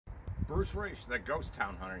Bruce Raisch, the ghost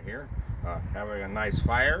town hunter here, having a nice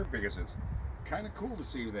fire because it's kind of cool to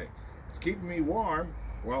see today. It's keeping me warm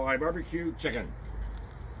while I barbecue chicken.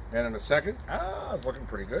 And in a second, it's looking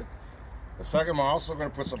pretty good. The second, I'm also going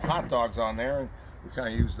to put some hot dogs on there, and we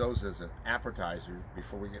kind of use those as an appetizer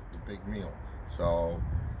before we get the big meal. So,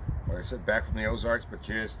 like I said, back from the Ozarks, but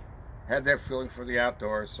just had that feeling for the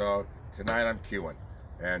outdoors. So tonight I'm queuing,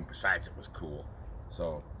 and besides, it was cool.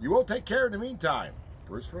 So you all take care in the meantime.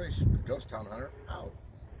 Bruce Raisch, the Ghost Town Hunter, out.